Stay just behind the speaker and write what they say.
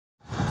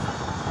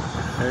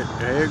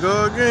There you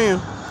go again.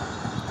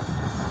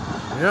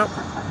 Yep.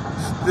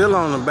 Still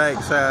on the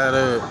back side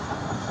of it.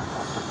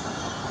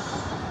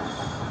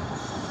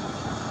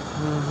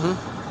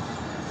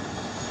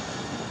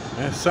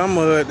 And some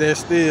of it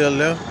that's still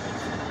left.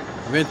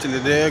 Eventually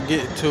they'll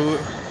get to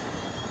it.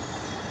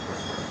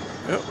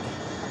 Yep.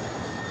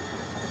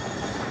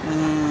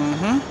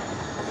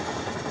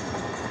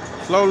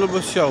 Slowly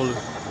but surely.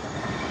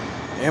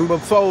 And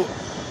before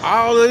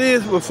all of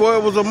this, before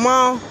it was a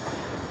mall,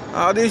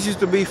 all this used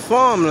to be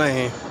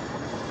farmland.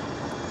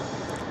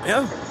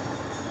 Yeah.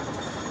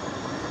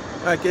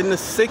 Like in the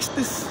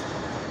 60s,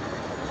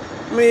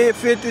 mid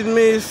 50s,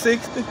 mid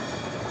 60s.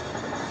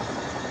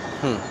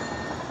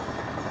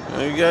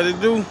 All you gotta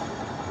do,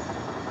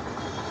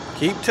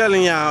 keep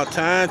telling y'all,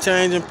 time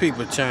changing,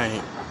 people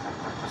change.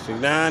 See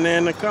down there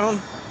in the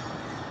corner?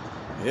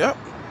 Yep.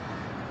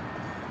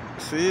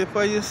 See it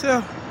for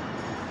yourself.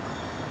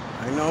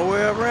 Ain't no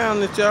way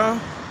around it, y'all.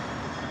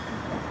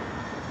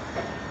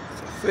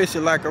 It's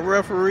official like a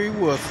referee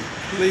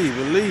whistle. Leave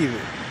it, leave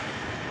it.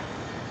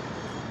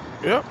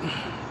 Yep.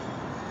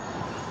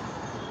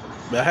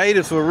 The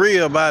haters for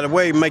real, by the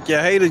way, make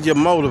your haters your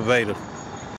motivator.